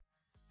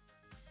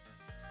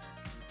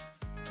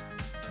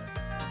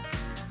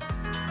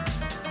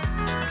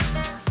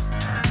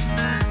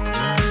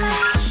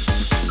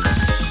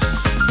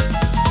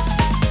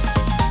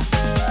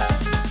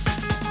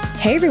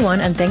Hey everyone,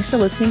 and thanks for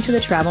listening to the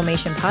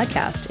Travelmation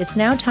podcast. It's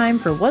now time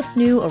for What's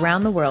New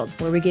Around the World,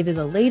 where we give you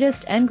the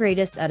latest and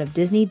greatest out of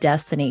Disney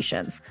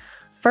destinations.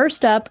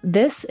 First up,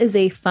 this is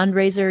a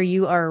fundraiser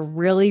you are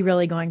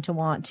really going to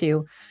want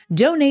to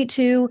donate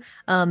to.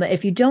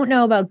 If you don't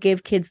know about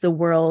Give Kids the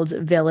World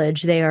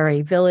Village, they are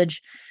a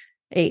village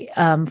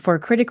for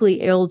critically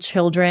ill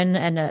children,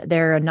 and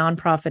they're a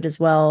nonprofit as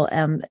well.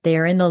 They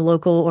are in the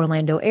local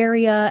Orlando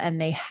area,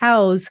 and they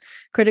house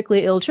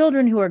critically ill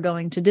children who are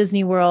going to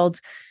Disney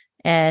World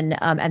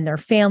and their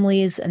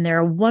families, and they're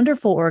a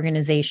wonderful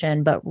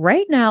organization. But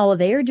right now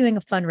they are doing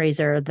a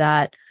fundraiser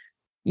that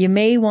you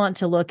may want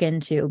to look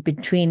into.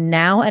 Between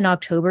now and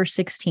October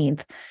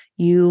 16th,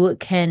 you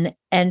can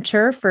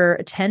enter for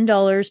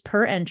 $10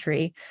 per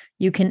entry.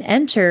 You can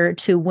enter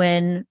to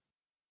win,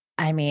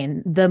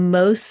 the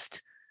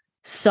most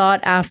sought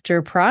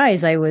after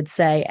prize, I would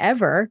say,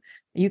 ever.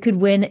 You could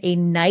win a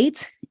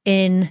night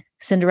in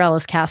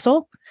Cinderella's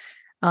castle.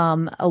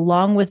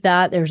 Along with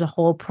that, there's a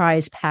whole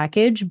prize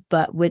package,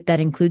 but that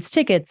includes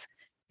tickets,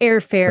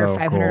 airfare,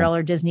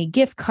 $500 Disney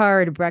gift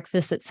card,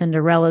 breakfast at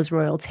Cinderella's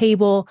royal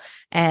table,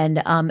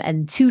 and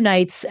 2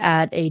 nights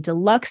at a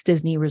deluxe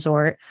Disney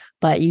resort.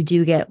 But you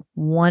do get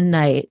one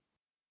night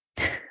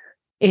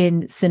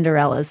in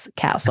Cinderella's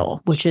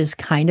castle, which is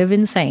kind of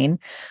insane.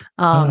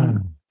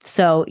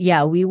 So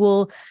yeah, we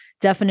will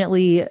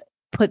definitely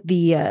put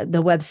the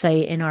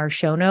website in our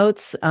show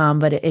notes,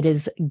 but it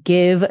is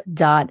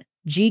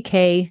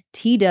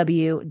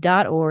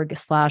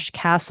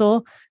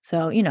give.gktw.org/castle.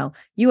 So,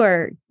 you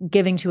are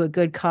giving to a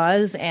good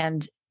cause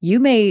and you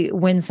may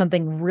win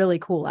something really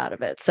cool out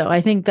of it. So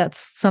I think that's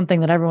something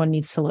that everyone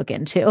needs to look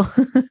into.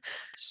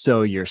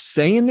 So you're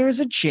saying there's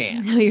a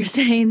chance. You're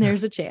saying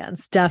there's a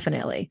chance.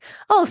 Definitely.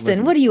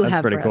 Alston, what do you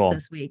have for us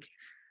this week?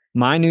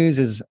 My news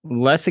is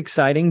less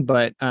exciting,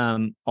 but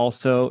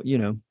also,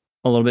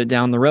 a little bit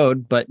down the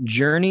road, but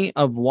Journey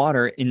of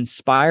Water,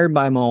 inspired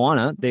by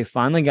Moana, they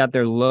finally got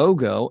their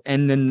logo,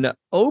 and then the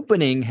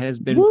opening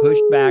has been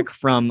pushed back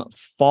from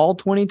fall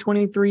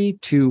 2023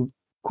 to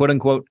quote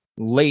unquote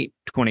late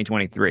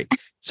 2023.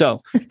 So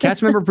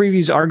cast member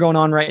previews are going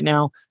on right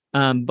now,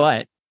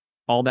 but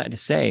all that to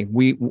say,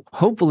 we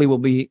hopefully will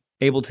be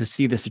able to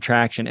see this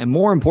attraction, and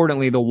more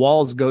importantly, some of the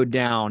walls go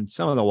down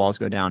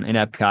in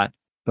Epcot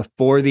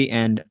before the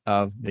end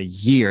of the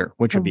year,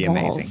 which would be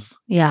amazing.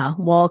 Yeah.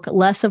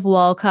 Less of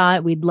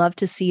Walcott. We'd love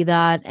to see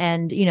that.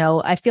 And,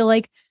 I feel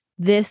like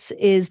this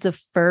is the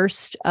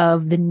first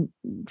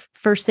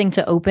thing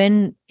to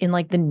open in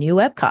like the new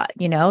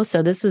Epcot,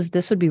 so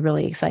this would be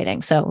really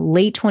exciting. So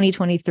late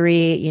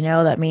 2023,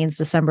 that means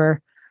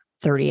December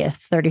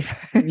 30th,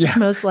 31st,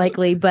 most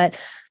likely, but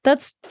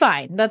that's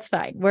fine.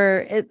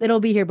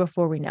 It'll be here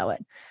before we know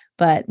it.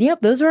 But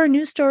yep, those are our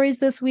news stories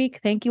this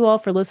week. Thank you all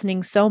for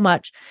listening so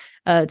much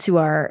to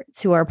our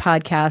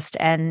podcast.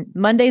 And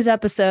Monday's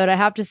episode, I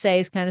have to say,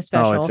 is kind of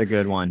special. Oh, it's a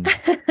good one.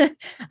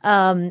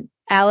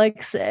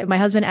 Alex, my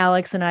husband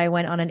Alex, and I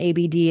went on an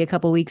ABD a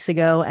couple weeks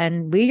ago,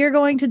 and we are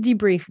going to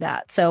debrief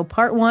that. So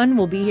part 1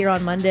 will be here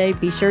on Monday.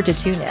 Be sure to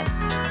tune in.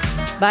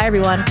 Bye,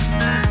 everyone.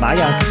 Bye,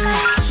 guys.